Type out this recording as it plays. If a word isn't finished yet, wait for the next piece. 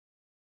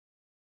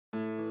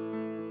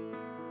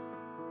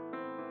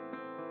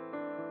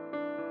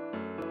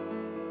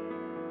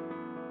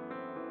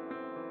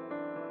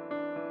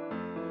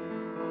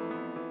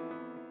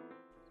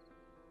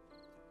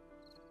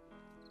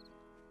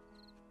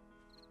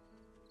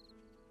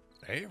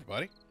Hey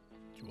everybody,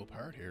 Jewel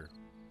Pirate here.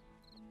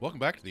 Welcome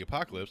back to the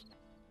apocalypse.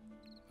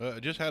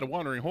 Just had a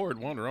wandering horde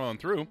wander on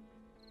through,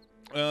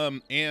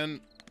 and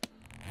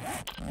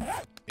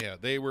yeah,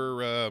 they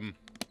were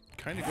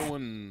kind of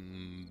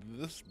going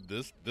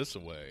this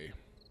way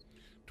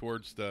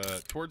towards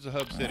the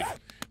hub city.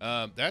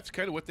 That's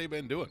kind of what they've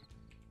been doing.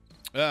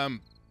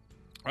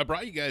 I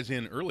brought you guys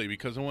in early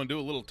because I want to do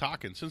a little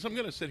talking. Since I'm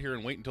going to sit here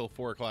and wait until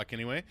 4 o'clock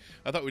anyway,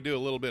 I thought we'd do a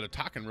little bit of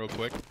talking real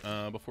quick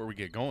before we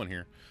get going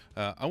here.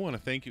 I want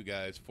to thank you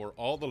guys for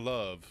all the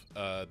love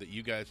that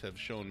you guys have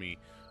shown me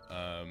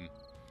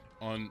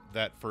on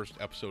that first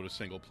episode of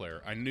single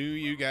player. I knew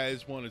you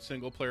guys wanted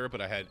single player, but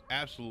I had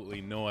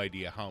absolutely no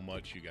idea how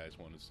much you guys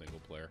wanted single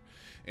player.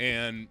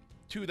 And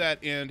to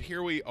that end,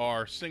 here we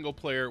are, single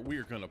player. We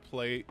are going to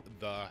play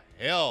the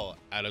hell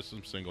out of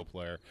some single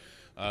player.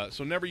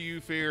 So never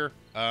you fear,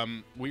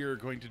 we are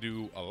going to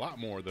do a lot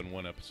more than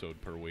 1 episode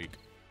per week.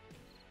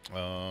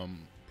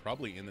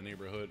 Probably in the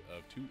neighborhood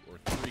of 2 or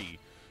 3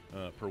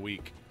 per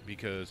week,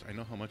 because I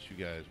know how much you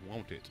guys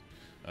want it.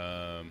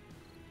 Let's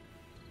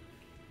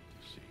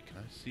see, can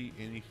I see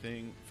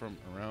anything from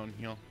around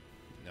here?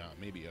 No,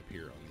 maybe up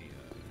here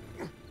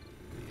on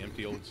the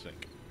empty old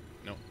sink.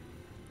 No.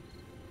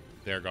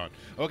 They're gone.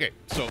 Okay,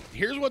 so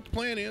here's what the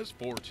plan is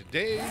for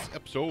today's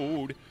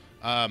episode.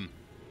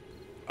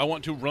 I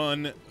want to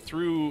run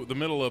through the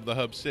middle of the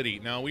hub city.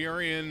 Now, we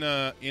are in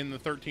the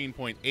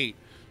 13.8,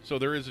 so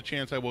there is a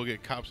chance I will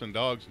get cops and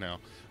dogs now.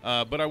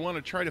 But I want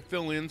to try to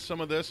fill in some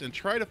of this and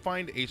try to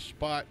find a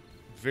spot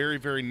very,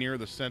 very near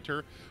the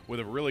center with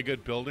a really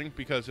good building,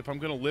 because if I'm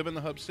going to live in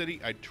the hub city,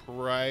 I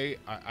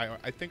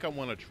think I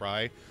want to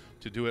try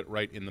to do it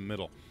right in the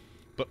middle.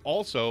 But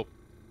also,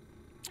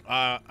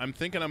 I'm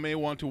thinking I may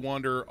want to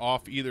wander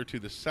off either to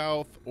the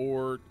south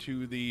or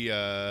to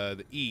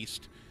the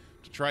east,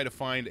 to try to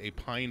find a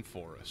pine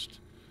forest.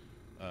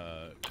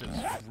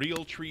 Because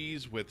real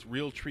trees with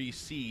real tree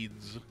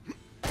seeds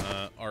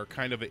are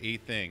kind of a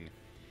thing.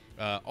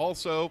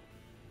 Also,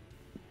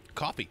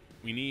 coffee.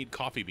 We need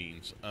coffee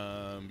beans,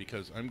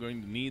 because I'm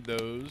going to need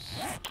those,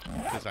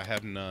 because I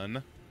have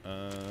none.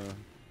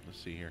 Let's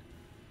see here.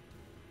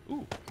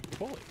 Ooh,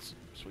 bullets.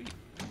 Sweet.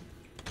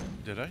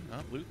 Did I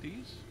not loot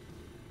these?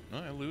 No,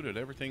 I looted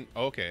everything.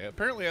 Okay,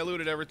 apparently I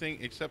looted everything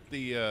except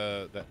the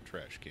that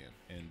trash can,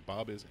 and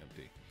Bob is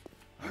empty.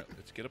 All right,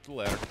 let's get up the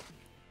ladder.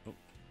 Oh,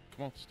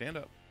 come on, stand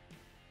up.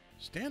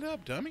 Stand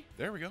up, dummy.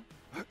 There we go.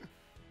 A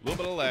little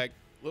bit of lag.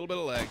 A little bit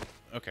of lag.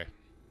 Okay.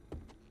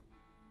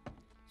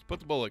 Let's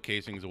put the bullet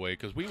casings away,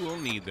 because we will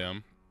need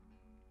them.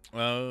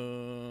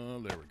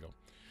 There we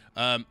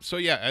go. So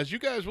yeah, as you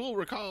guys will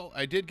recall,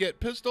 I did get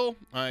pistol.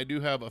 I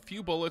do have a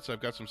few bullets.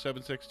 I've got some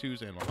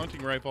 7.62s and a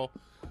hunting rifle.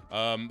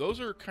 Those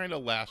are kind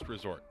of last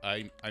resort.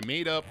 I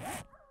made up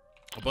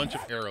a bunch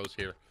of arrows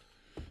here.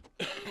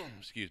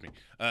 Excuse me,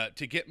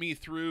 to get me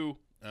through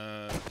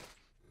to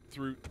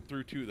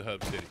the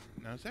hub city.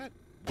 Now is that?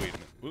 Wait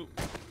a minute.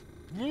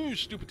 Ooh,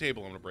 stupid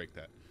table! I'm gonna break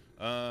that.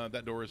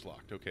 That door is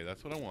locked. Okay,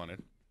 that's what I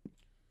wanted.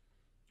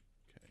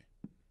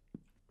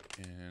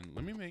 Okay, and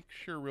let me make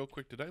sure real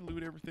quick. Did I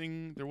loot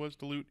everything there was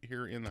to loot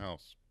here in the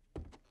house?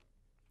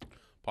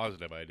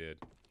 Positive I did.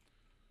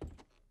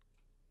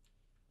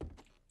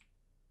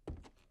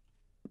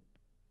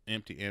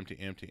 Empty, empty,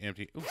 empty,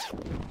 empty. Ooh.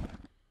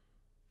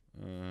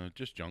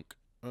 Just junk.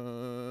 I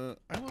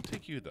will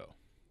take you, though.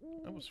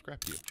 I will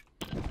scrap you.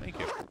 Thank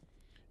you.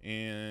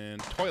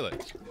 And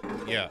toilets.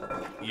 Yeah.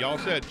 Y'all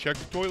said check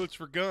the toilets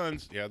for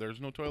guns. Yeah, there's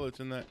no toilets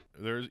in that.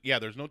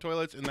 There's no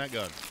toilets in that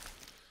gun.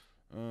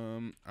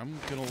 I'm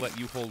gonna let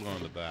you hold on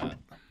to that.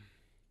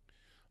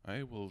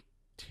 I will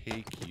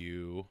take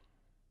you.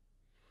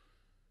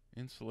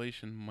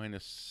 Insulation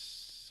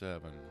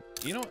 -7.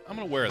 You know what? I'm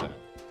gonna wear that.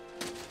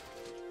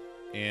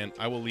 And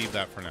I will leave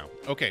that for now.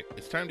 Okay,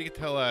 it's time to get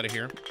the hell out of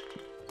here.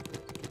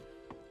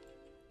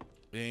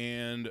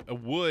 And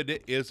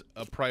wood is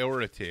a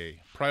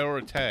priority.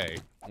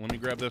 Let me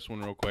grab this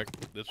one real quick.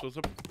 This was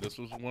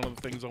one of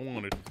the things I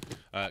wanted,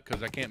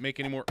 because I can't make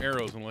any more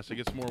arrows unless I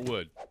get some more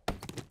wood.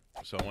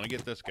 So I want to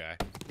get this guy.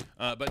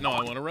 But no,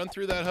 I want to run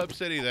through that hub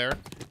city there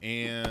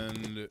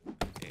and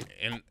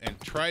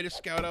try to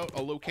scout out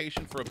a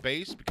location for a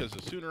base, because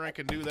the sooner I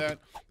can do that,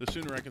 the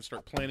sooner I can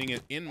start planning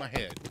it in my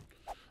head.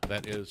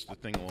 That is the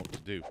thing I want to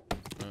do.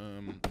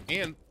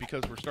 And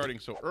because we're starting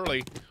so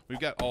early, we've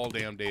got all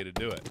damn day to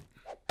do it.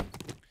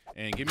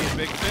 And give me a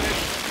big finish.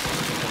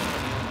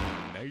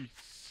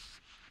 Nice.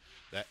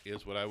 That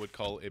is what I would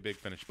call a big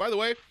finish. By the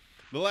way,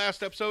 the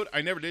last episode,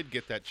 I never did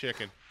get that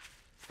chicken.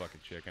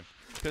 Fucking chicken.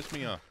 Pissed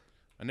me off.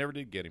 I never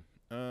did get him.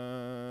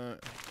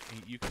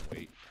 You can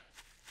wait.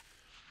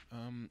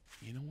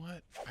 You know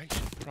what? I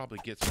should probably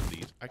get some of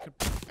these. I could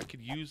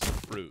use the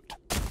fruit.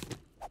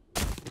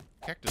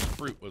 Cactus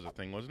fruit was a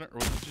thing, wasn't it? Or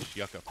was it just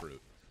yucca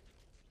fruit?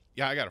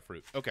 Yeah, I got a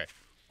fruit. Okay.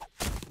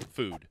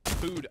 Food.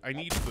 Food. I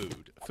need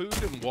food.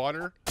 Food and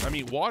water. I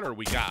mean, water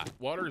we got.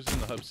 Water is in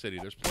the hub city.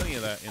 There's plenty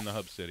of that in the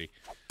hub city.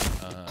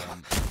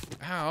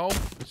 Ow.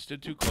 I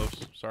stood too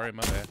close. Sorry,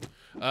 my bad.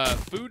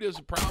 Food is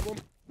a problem.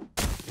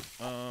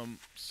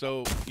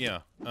 So yeah,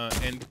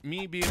 and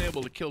me being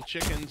able to kill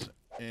chickens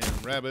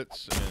and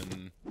rabbits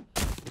and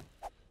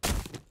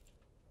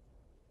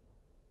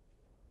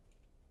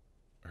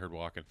I heard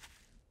walking.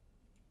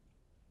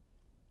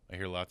 I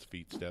hear lots of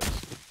feet steps.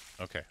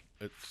 Okay,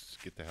 let's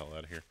get the hell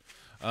out of here.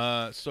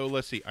 So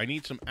let's see. I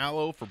need some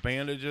aloe for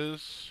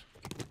bandages.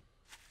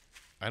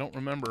 I don't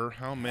remember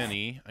how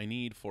many I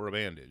need for a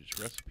bandage.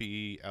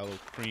 Recipe, aloe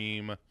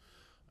cream.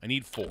 I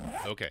need 4.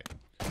 Okay.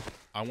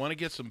 I want to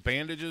get some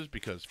bandages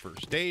because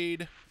first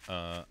aid.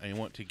 I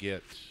want to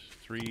get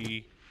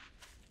 3,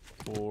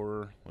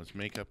 4. Let's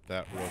make up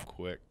that real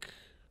quick.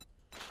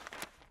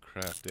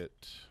 Craft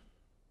it.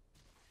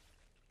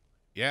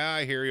 Yeah,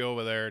 I hear you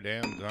over there.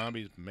 Damn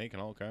zombies making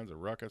all kinds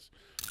of ruckus.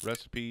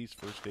 Recipes,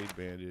 first aid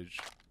bandage.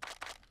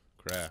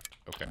 Craft.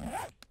 Okay.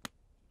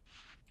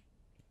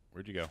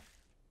 Where'd you go?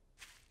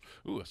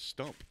 Ooh, a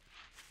stump.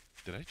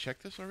 Did I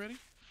check this already?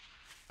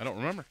 I don't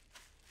remember.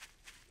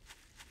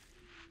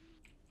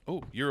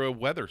 Oh, you're a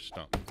weather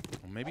stump.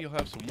 Well, maybe you'll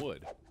have some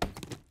wood.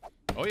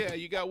 Oh yeah,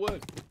 you got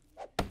wood.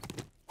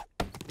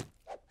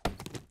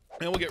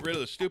 And we'll get rid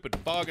of the stupid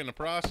fog in the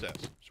process.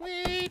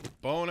 Sweet!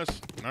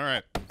 Bonus.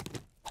 Alright.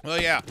 Well,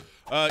 yeah.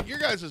 Your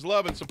guys'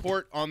 love and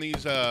support on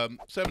these 7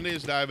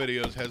 Days to Die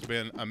videos has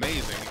been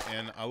amazing,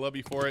 and I love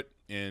you for it.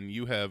 And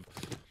you have...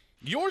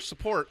 Your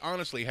support,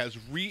 honestly, has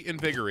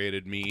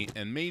reinvigorated me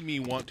and made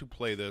me want to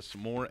play this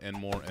more and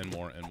more and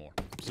more and more.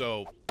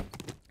 So,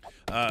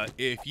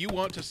 if you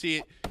want to see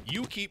it,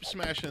 you keep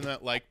smashing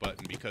that like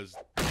button because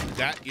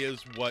that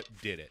is what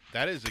did it.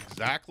 That is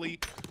exactly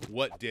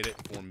what did it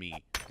for me.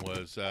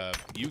 Was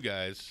you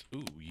guys...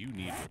 Ooh, you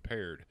need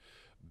repaired.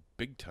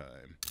 Big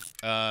time.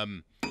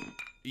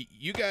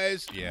 You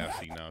guys... Yeah,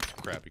 see, now it's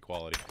crappy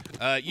quality.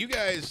 You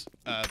guys...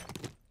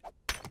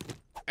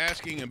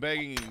 asking and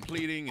begging and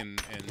pleading and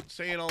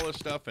saying all this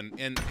stuff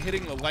and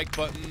hitting the like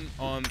button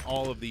on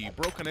all of the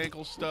broken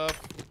ankle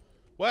stuff.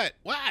 What?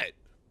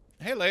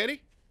 Hey,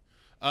 lady.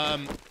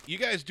 You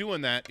guys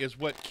doing that is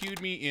what cued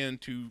me in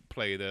to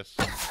play this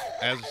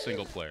as a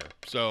single player.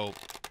 So,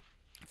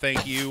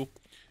 thank you.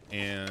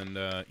 And,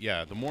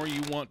 yeah, the more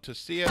you want to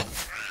see it,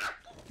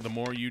 the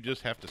more you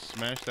just have to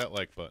smash that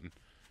like button.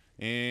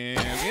 And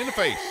in the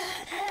face.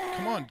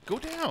 Come on, go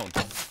down.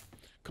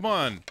 Come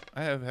on.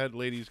 I have had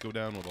ladies go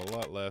down with a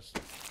lot less.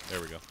 There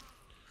we go.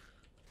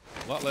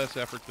 A lot less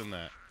effort than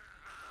that.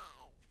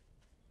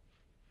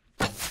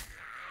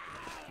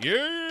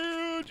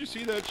 Yeah, did you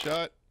see that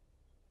shot?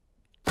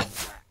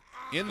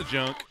 In the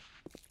junk.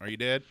 Are you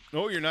dead?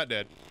 No, you're not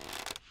dead.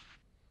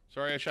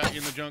 Sorry I shot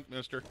you in the junk,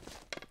 mister.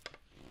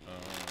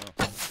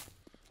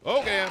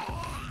 Okay.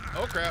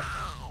 Oh, crap.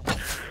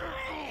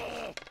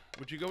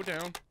 Would you go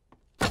down?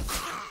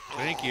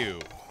 Thank you.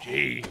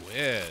 Gee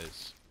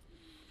whiz.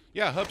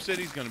 Yeah, Hub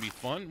City's going to be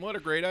fun. What a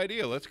great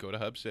idea. Let's go to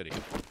Hub City.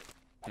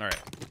 All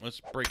right, let's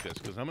break this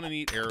because I'm going to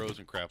need arrows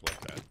and crap like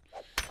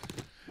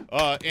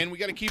that. And we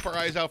got to keep our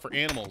eyes out for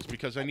animals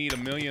because I need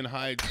 1,000,000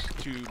 hides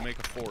to make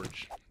a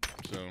forge.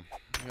 So you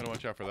got to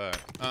watch out for that.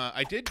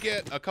 I did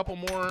get a couple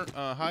more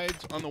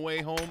hides on the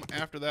way home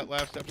after that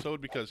last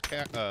episode because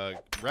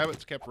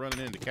rabbits kept running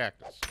into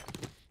cactus.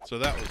 So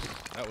that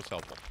was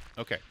helpful.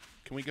 Okay,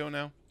 can we go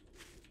now?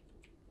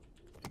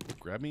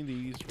 Grab me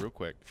these real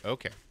quick.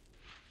 Okay.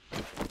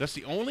 That's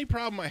the only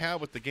problem I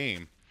have with the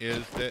game,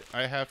 is that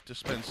I have to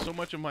spend so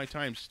much of my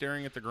time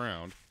staring at the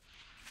ground,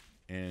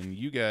 and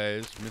you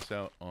guys miss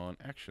out on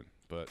action.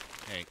 But,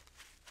 hey,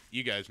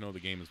 you guys know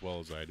the game as well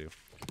as I do.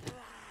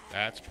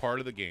 That's part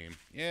of the game.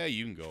 Yeah,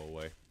 you can go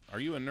away. Are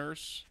you a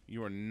nurse?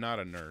 You are not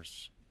a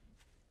nurse.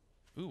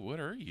 Ooh,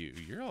 what are you?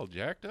 You're all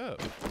jacked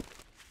up.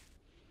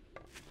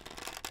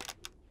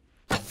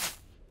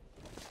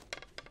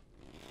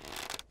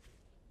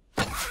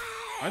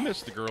 I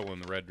miss the girl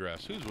in the red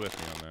dress. Who's with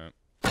me on that?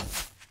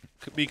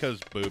 Because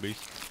boobies,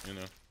 you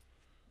know.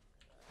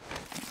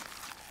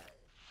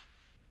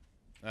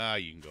 Ah,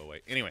 you can go away.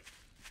 Anyway,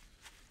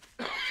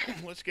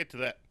 let's get to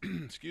that.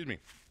 Excuse me.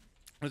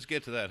 Let's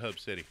get to that Hub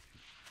City.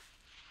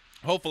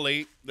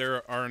 Hopefully,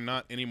 there are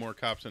not any more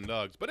cops and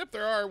dogs. But if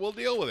there are, we'll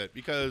deal with it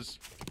because,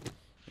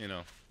 you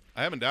know,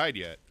 I haven't died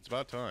yet. It's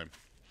about time.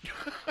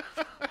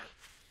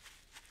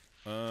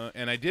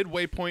 And I did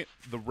waypoint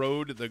the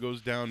road that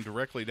goes down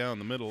directly down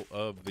the middle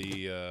of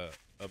the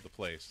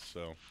place.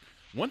 So,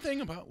 one thing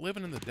about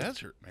living in the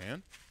desert,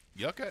 man,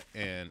 yucca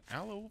and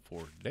aloe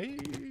for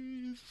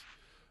days.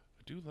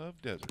 I do love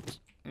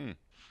deserts.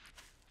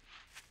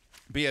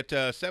 Be it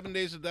 7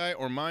 Days to Die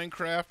or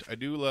Minecraft, I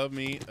do love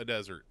me a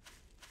desert.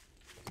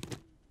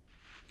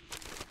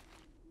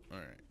 All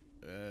right,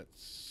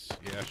 that's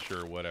yeah,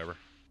 sure, whatever.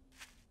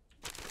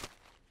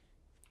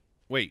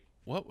 Wait,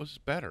 what was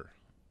better?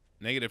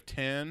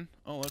 -10.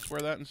 Oh, let's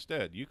wear that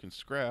instead. You can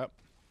scrap.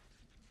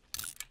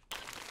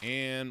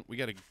 And we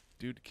got a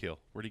dude to kill.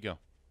 Where'd he go?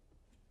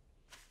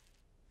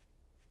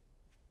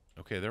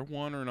 Okay, they're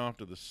wandering off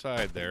to the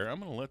side there. I'm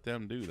going to let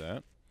them do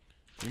that.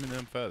 Give me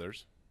them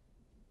feathers.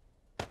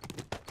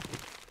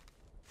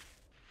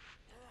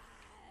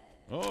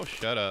 Oh,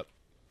 shut up.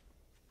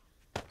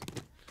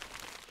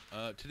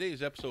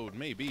 Today's episode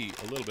may be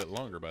a little bit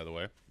longer, by the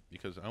way,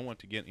 because I want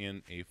to get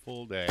in a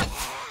full day.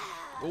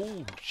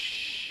 Oh,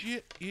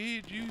 shit.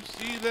 Did you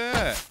see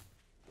that?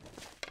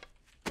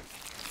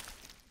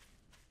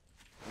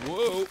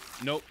 Whoa.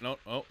 Nope, nope,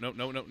 oh, nope,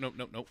 nope, nope, nope,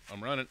 nope, nope.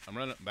 I'm running,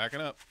 I'm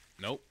backing up.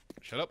 Nope.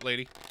 Shut up,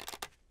 lady.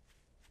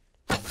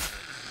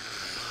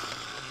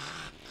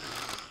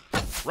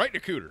 Right in the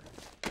cooter.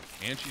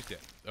 And she's dead.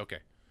 Okay.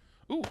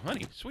 Ooh,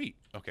 honey, sweet.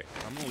 Okay,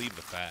 I'm gonna leave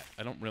the fat.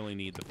 I don't really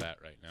need the fat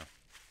right now.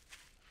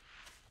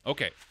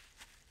 Okay.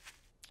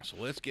 So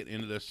let's get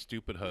into this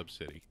stupid hub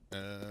city.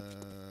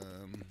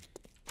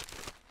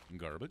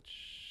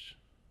 Garbage.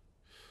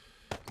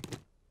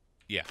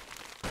 Yeah,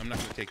 I'm not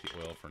gonna take the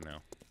oil for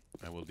now.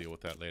 I will deal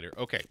with that later.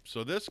 Okay,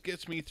 so this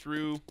gets me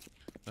through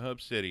the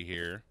hub city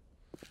here.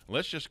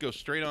 Let's just go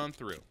straight on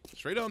through.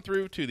 Straight on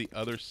through to the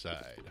other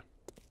side.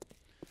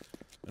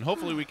 And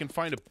hopefully we can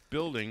find a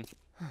building.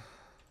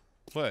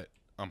 What?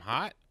 I'm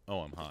hot? Oh,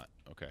 I'm hot.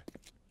 Okay.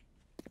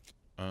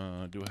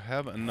 Do I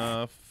have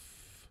enough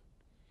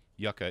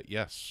yucca?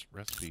 Yes.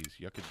 Recipes.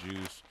 Yucca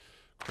juice.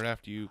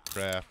 Craft you.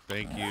 Craft.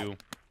 Thank you.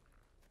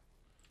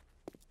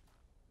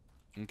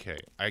 Okay.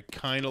 I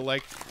kind of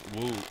like...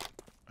 Whoa.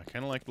 I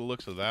kind of like the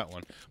looks of that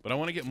one. But I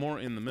want to get more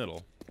in the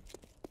middle.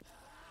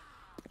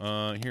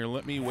 Here,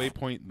 let me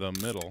waypoint the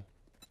middle.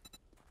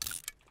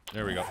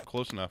 There we go.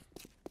 Close enough.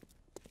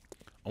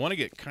 I want to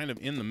get kind of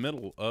in the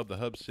middle of the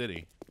hub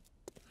city.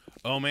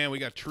 Oh, man, we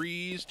got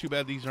trees. Too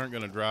bad these aren't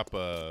going to drop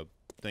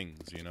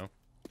things, you know?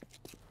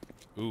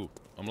 Ooh,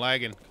 I'm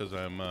lagging because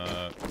I'm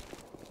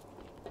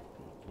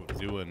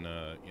doing,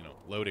 you know,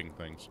 loading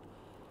things.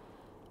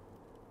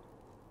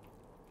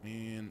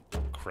 And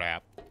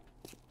crap.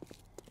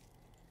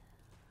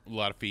 A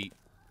lot of feet.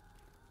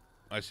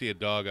 I see a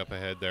dog up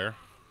ahead there.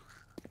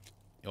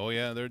 Oh,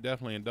 yeah, there's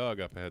definitely a dog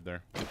up ahead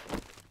there.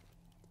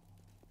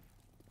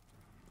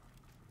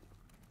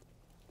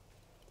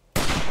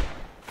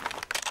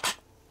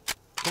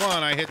 Come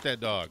on, I hit that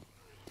dog.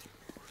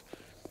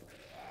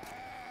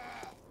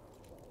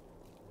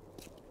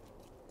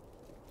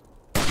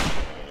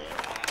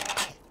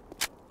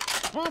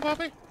 Come on,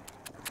 puppy.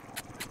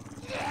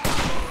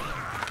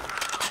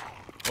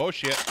 Oh,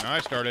 shit. Now I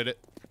started it.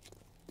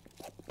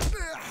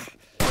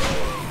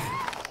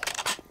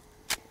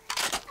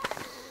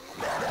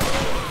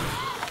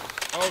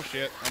 Oh,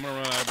 shit. I'm going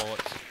to run out of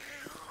bullets.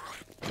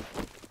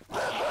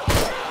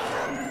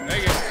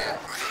 Thank you.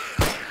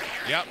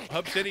 Yep,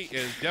 Hub City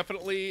is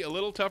definitely a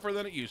little tougher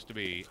than it used to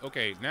be.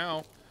 Okay,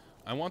 now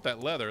I want that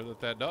leather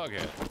that dog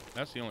had.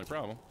 That's the only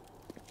problem.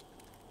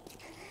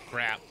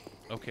 Crap.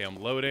 Okay, I'm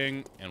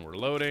loading, and we're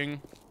loading.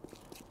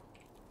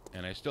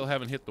 And I still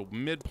haven't hit the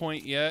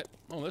midpoint yet.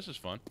 Oh, this is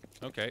fun.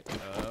 Okay,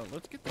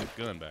 let's get that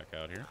gun back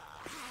out here.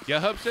 Yeah,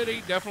 Hub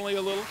City, definitely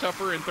a little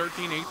tougher in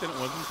 13.8 than it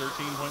was in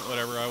 13 point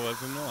whatever I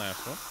was in the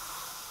last one.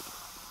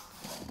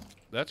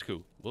 That's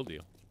cool. We'll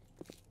deal.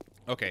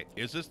 Okay,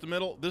 is this the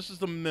middle? This is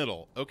the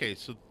middle. Okay,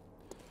 so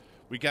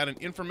we got an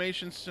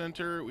information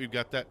center. We've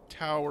got that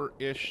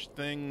tower-ish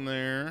thing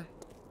there.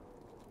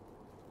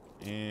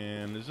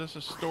 And is this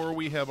a store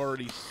we have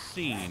already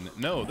seen?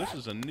 No, this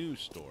is a new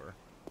store.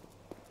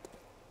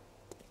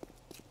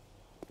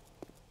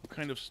 What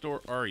kind of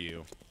store are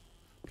you?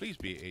 Please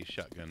be a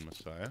shotgun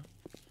messiah.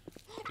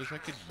 Because I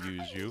could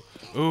use you.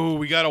 Oh,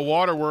 we got a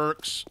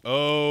waterworks.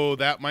 Oh,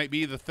 that might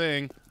be the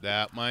thing.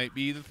 That might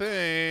be the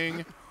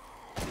thing.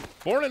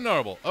 Born and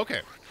Noble.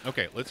 Okay.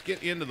 Okay, let's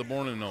get into the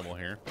Born and Noble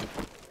here.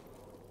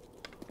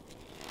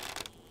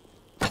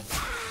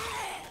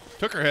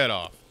 Took her head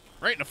off.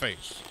 Right in the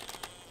face.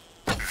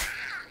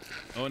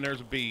 Oh, and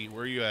there's a bee.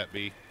 Where are you at,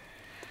 bee?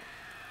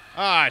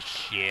 Ah,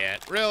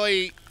 shit.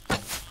 Really?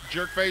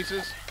 Jerk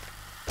faces?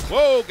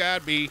 Whoa,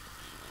 God, bee.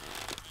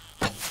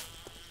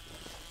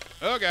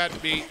 Oh, God,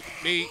 bee.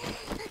 Bee.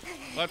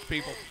 Lots of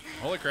people.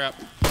 Holy crap.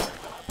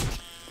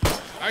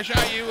 I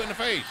shot you in the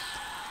face.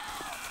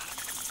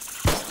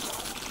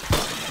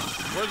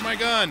 Where's my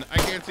gun? I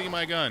can't see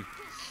my gun.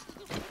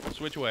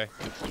 Switch away.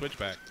 Switch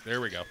back.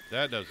 There we go.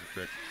 That does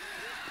the trick.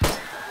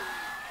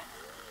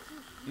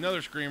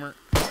 Another screamer.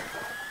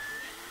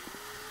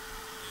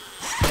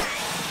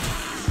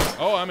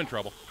 Oh, I'm in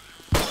trouble.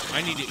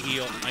 I need to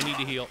heal. I need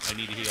to heal. I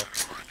need to heal.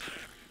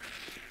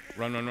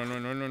 Run, run, run,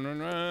 run, run, run, run,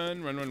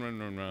 run, run, run, run,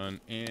 run,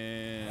 run,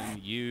 and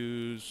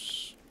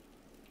use.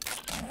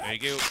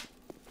 Thank you.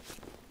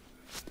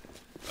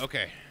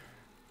 Okay,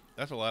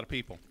 that's a lot of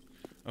people.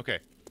 Okay,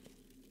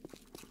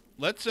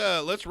 let's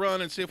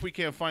run and see if we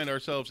can't find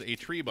ourselves a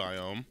tree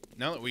biome.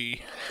 Now that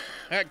we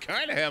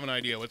kind of have an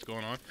idea what's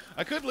going on,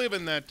 I could live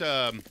in that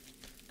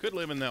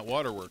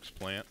waterworks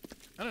plant.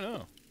 I don't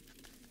know.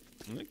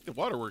 I think the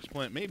waterworks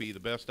plant may be the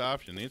best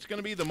option. It's going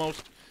to be the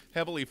most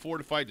heavily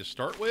fortified to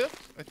start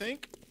with, I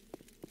think,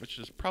 which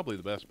is probably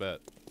the best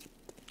bet.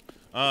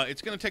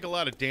 It's going to take a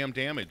lot of damn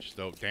damage,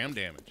 though. Damn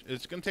damage.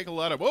 It's going to take a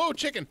lot of... Whoa,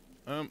 chicken!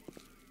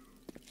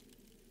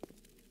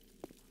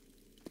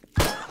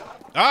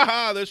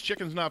 Aha! This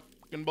chicken's not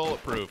fucking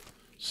bulletproof.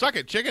 Suck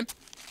it, chicken!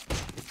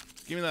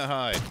 Give me that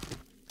hide.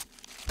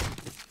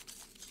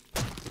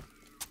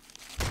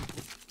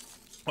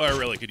 Oh, I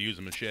really could use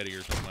a machete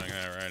or something like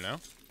that right now.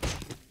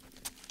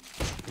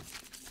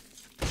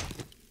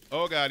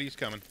 Oh, God, he's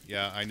coming.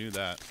 Yeah, I knew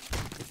that.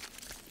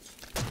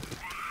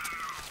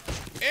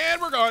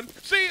 And we're gone.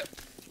 See ya.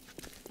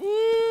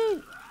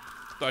 Woo!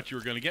 Thought you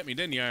were going to get me,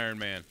 didn't you, Iron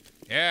Man?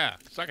 Yeah,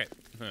 suck it.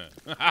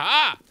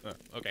 Ha-ha!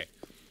 Okay.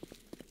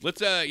 Let's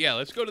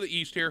go to the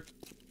east here.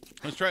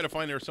 Let's try to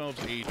find ourselves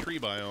a tree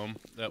biome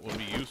that will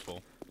be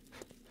useful.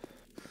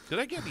 Did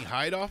I get any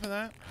hide off of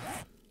that?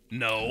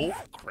 No.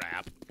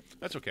 Crap.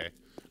 That's okay.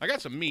 I got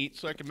some meat,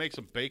 so I can make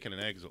some bacon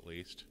and eggs at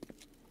least.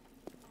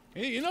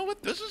 Hey, you know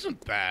what? This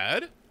isn't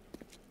bad.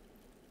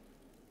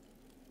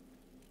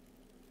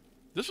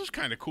 This is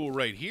kind of cool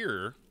right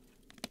here.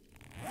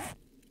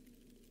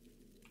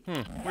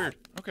 Weird.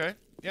 Okay.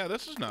 Yeah,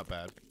 this is not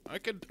bad. I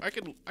could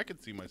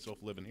see myself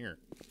living here.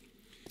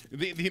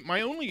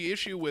 My only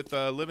issue with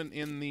living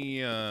in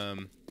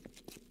the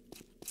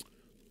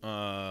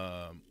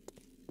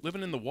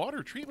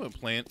water treatment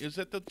plant is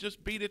that they'll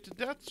just beat it to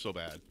death so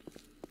bad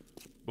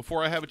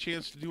before I have a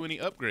chance to do any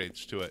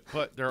upgrades to it.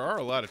 But there are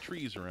a lot of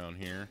trees around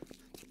here,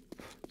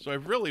 so I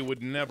really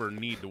would never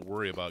need to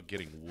worry about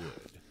getting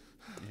wood.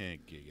 Eh,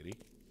 giggity.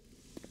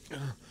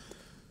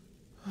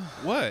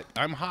 What?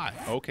 I'm hot.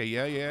 Okay,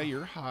 yeah,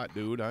 you're hot,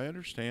 dude. I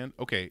understand.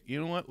 Okay, you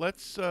know what?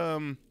 Let's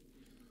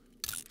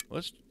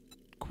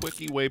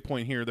quickie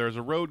waypoint here. There's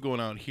a road going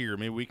out here.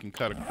 Maybe we can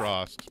cut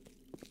across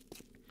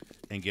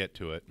and get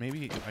to it.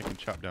 Maybe I can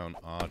chop down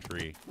a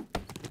tree.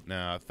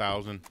 Nah,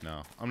 1,000.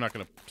 No, I'm not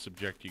going to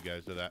subject you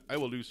guys to that. I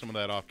will do some of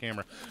that off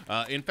camera.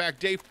 In fact,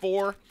 day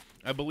 4,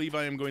 I believe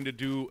I am going to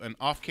do an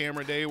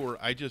off-camera day where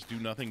I just do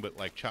nothing but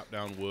like chop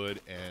down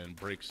wood and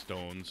break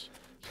stones,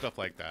 stuff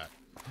like that.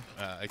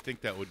 I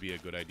think that would be a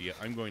good idea.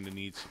 I'm going to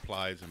need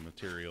supplies and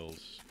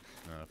materials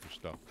for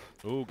stuff.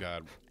 Oh,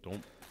 God.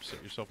 Don't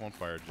set yourself on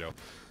fire, Joe.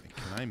 And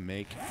can I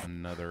make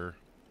another...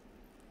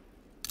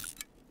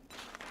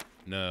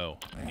 No.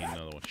 I need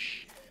another one.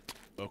 Shit.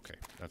 Okay.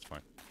 That's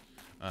fine.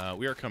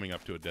 We are coming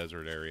up to a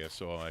desert area,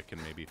 so I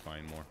can maybe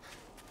find more.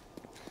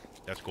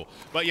 That's cool.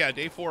 But, yeah,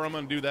 day 4, I'm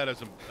going to do that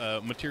as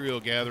a material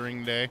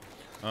gathering day.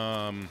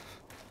 And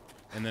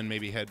then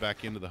maybe head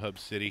back into the hub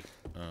city.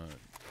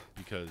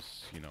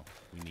 Because, you know,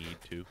 we need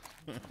to.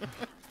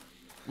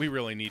 We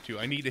really need to.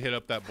 I need to hit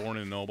up that Born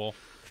and Noble.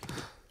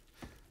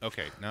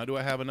 Okay, now do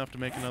I have enough to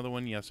make another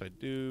one? Yes, I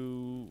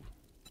do.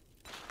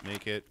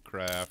 Make it.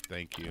 Craft.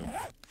 Thank you.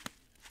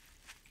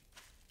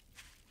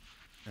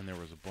 And there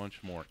was a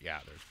bunch more. Yeah,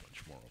 there's a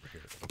bunch more over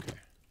here. Okay.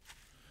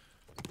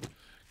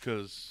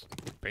 Because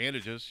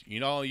bandages,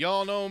 you know,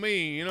 y'all know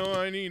me. You know,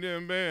 I need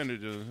them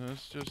bandages.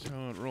 That's just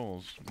how it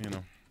rolls, you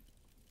know.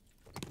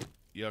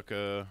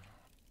 Yucca.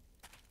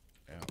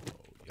 Aloe,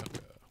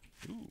 yucca.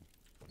 Ooh,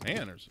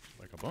 man, there's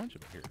like a bunch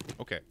of it here.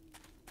 Okay.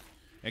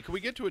 And can we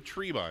get to a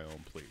tree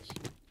biome, please?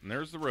 And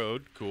there's the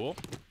road. Cool.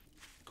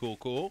 Cool,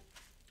 cool.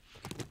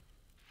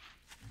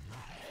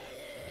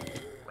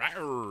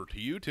 Rawr, to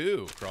you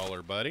too,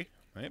 crawler buddy.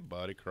 Hey,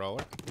 buddy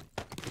crawler.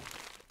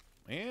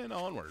 And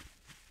onward.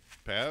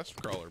 Past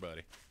crawler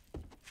buddy.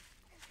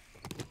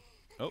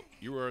 Oh,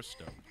 you are a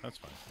stone. That's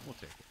fine. We'll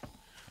take it.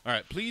 All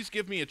right, please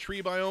give me a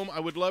tree biome. I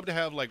would love to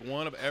have like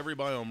one of every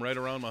biome right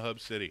around my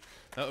hub city.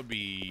 That would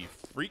be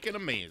freaking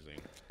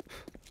amazing.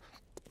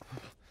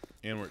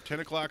 And we're at 10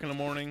 o'clock in the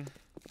morning.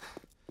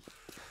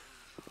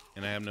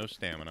 And I have no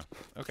stamina.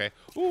 Okay.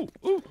 Ooh,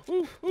 ooh,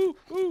 ooh, ooh,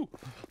 ooh.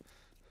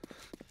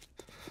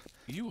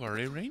 You are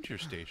a ranger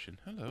station.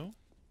 Hello.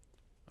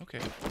 Okay,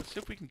 let's see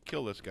if we can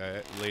kill this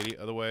guy, lady.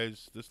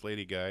 Otherwise, this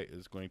lady guy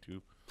is going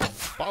to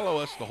follow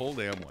us the whole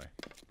damn way.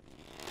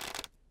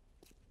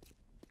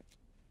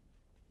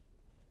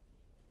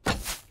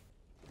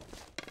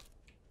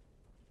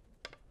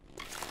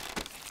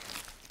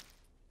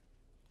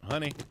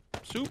 Honey,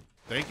 soup.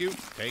 Thank you.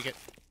 Take it.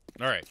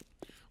 All right.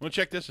 We'll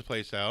check this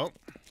place out.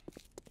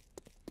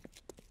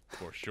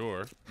 For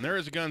sure. And there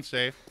is a gun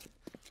safe.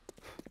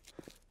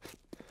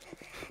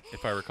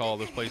 If I recall,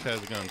 this place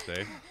has a gun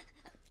safe.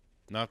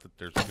 Not that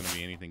there's going to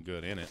be anything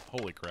good in it.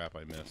 Holy crap,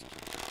 I missed.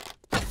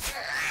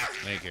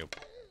 Thank you.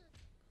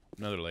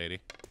 Another lady.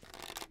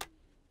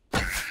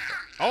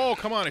 Oh,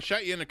 come on. I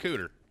shot you in the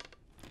cooter.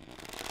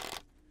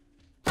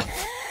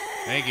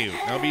 Thank you.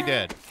 Now be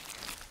dead.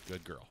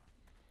 Good girl.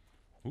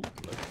 Ooh,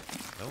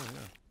 oh,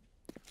 yeah.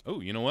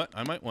 Oh, you know what?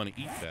 I might want to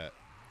eat that.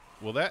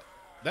 Well, that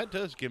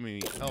does give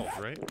me health,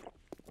 right?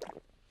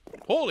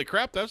 Holy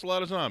crap, that's a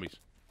lot of zombies.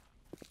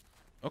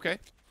 Okay.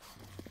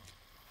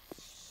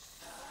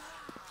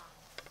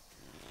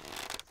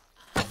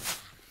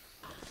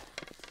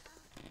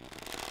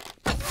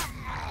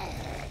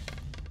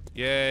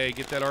 Yay,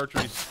 get that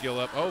archery skill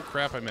up. Oh,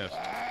 crap, I missed.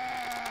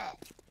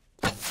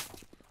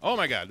 Oh,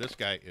 my God, this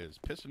guy is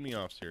pissing me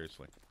off,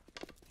 seriously.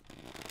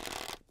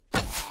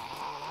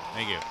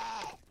 Thank you.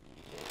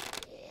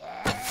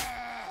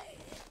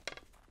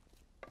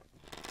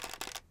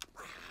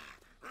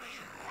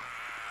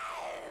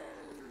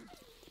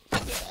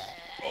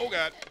 Oh,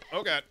 God.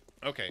 Oh, God.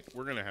 Okay,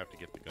 we're going to have to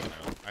get the gun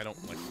out. I don't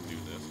like to do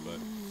this, but...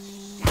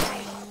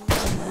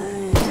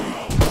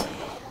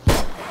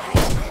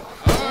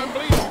 I'm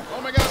bleeding.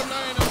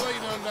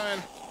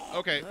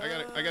 Okay,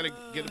 I gotta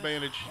get a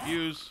bandage.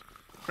 Use.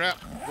 Crap.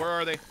 Where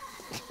are they?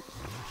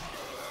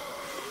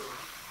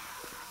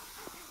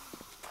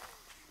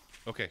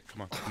 Okay,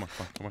 come on.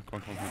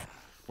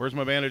 Where's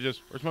my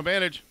bandages? Where's my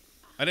bandage?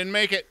 I didn't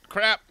make it.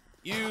 Crap.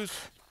 Use.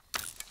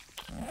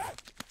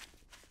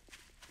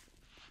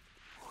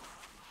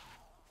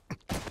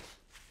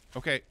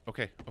 Okay.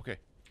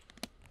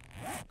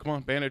 Come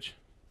on, bandage.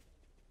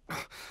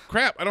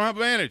 Crap, I don't have a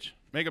bandage.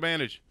 Make a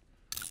bandage.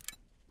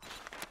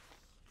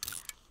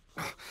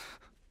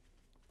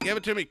 Give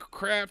it to me.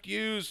 Craft,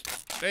 use.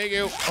 Thank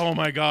you. Oh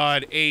my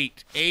god,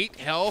 8. 8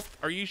 health?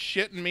 Are you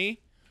shitting me?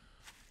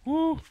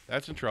 Woo,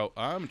 that's in trouble.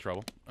 I'm in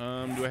trouble.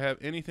 Do I have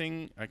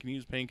anything? I can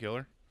use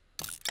painkiller.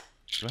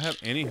 Do I have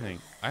anything?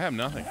 I have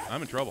nothing.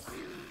 I'm in trouble.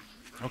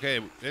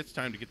 Okay, it's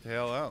time to get the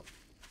hell out.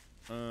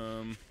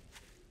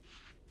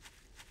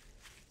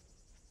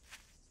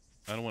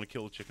 I don't want to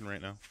kill the chicken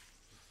right now.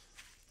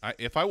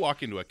 If I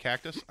walk into a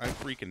cactus, I'm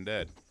freaking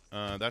dead.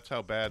 That's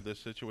how bad this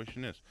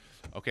situation is.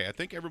 Okay, I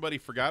think everybody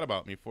forgot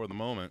about me for the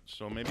moment,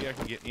 so maybe I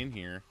can get in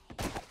here.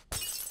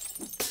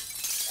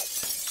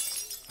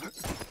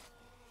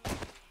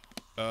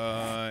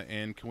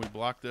 And can we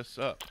block this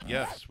up?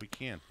 Yes, we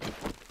can.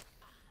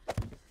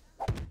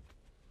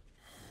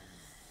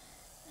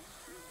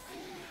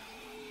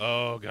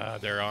 Oh,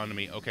 God, they're on to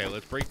me. Okay,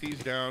 let's break these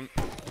down.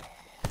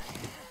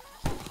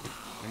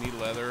 I need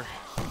leather.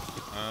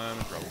 I'm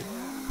in trouble.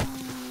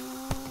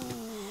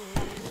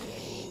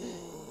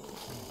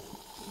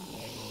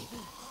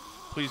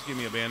 Please give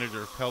me a bandage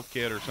or health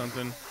kit or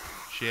something.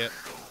 Shit.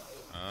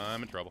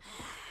 I'm in trouble.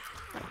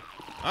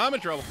 I'm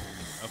in trouble.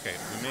 Okay,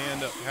 we may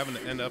end up having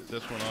to end up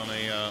this one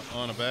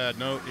on a bad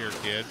note here,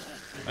 kids.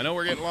 I know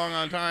we're getting long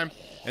on time,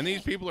 and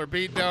these people are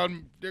beating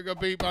down. They're gonna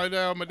beat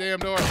down my damn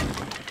door.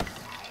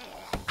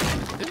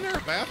 Isn't there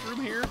a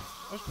bathroom here?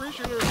 I was pretty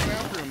sure there was a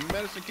bathroom,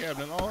 medicine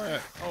cabinet, all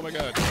that. Oh my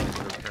god.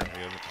 There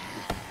apparently isn't.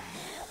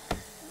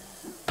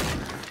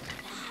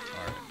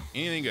 All right.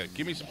 Anything good?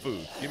 Give me some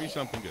food. Give me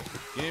something good.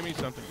 Give me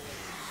something good.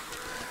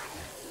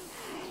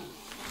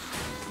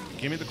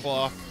 Give me the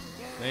cloth.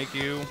 Thank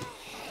you.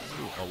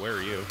 Ooh, oh, where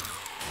are you?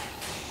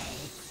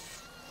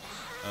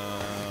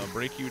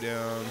 Break you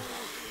down.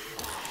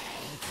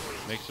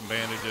 Make some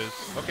bandages.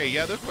 Okay,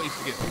 yeah, this place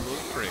is getting a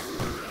little crazy.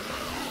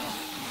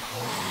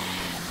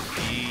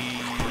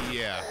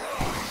 Yeah.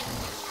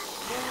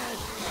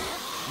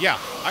 Yeah,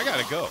 I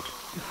gotta go.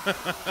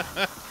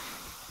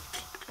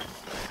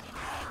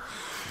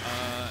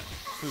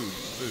 Food.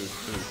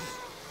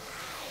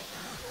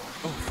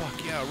 Oh,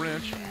 fuck, yeah,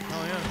 wrench.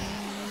 Oh, yeah.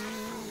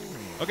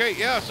 Okay,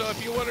 yeah, so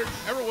if you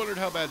ever wondered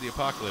how bad the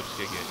apocalypse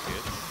could get,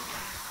 kids,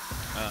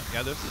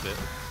 yeah, this is it.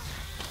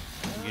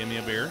 Give me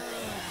a beer.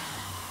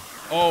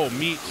 Oh,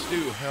 meat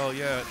stew. Hell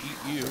yeah, eat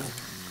you.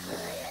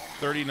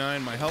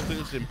 39, my health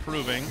is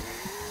improving.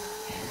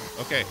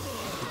 Okay.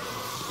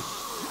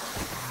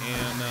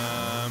 And,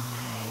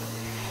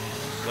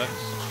 let's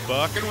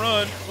buck and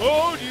run.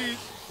 Oh, jeez.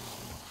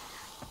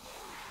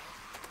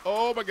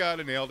 Oh, my God,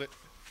 I nailed it.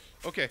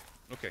 Okay.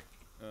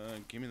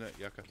 Give me that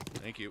yucca.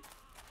 Thank you.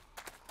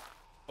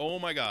 Oh,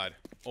 my God.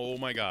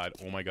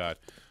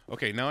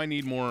 Okay, now I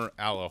need more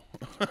aloe.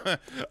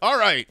 All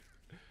right.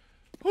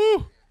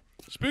 Whew.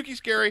 Spooky,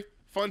 scary,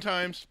 fun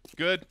times.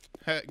 Good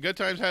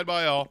times had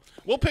by all.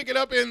 We'll pick it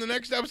up in the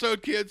next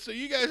episode, kids. So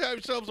you guys have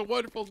yourselves a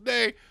wonderful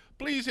day.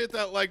 Please hit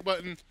that like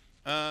button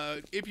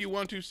if you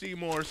want to see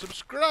more.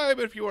 Subscribe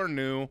if you are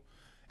new.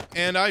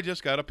 And I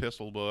just got a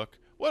pistol book.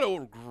 What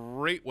a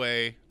great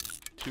way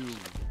to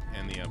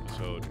end the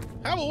episode.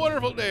 Have a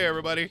wonderful day,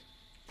 everybody.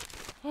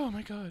 Oh,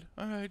 my God.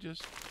 I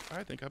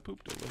think I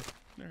pooped a little.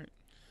 All right.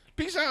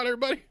 Peace out,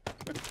 everybody.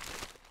 I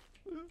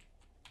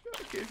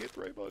can't hit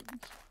the right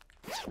buttons.